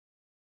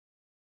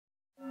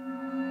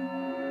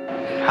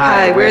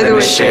Hi, we're the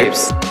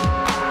Misshapes.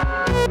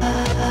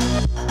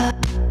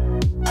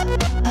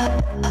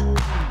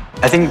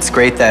 I think it's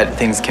great that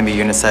things can be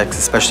unisex,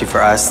 especially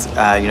for us.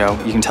 You know,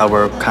 you can tell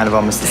we're kind of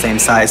almost the same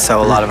size,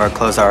 so a lot of our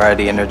clothes are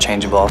already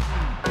interchangeable.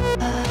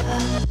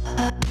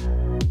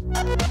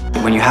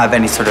 When you have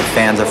any sort of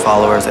fans or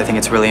followers, I think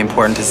it's really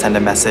important to send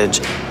a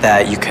message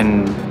that you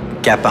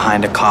can get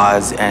behind a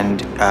cause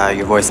and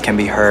your voice can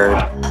be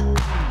heard.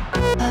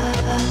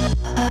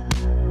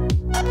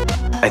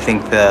 I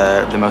think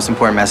the most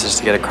important message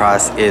to get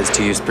across is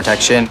to use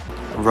protection.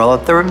 Roll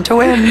up the room to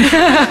win. It's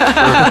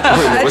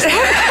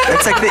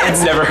like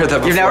I've never heard that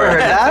before. You've never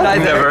heard that?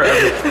 Never.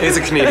 It's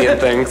a Canadian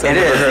thing. So it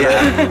is,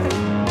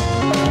 yeah.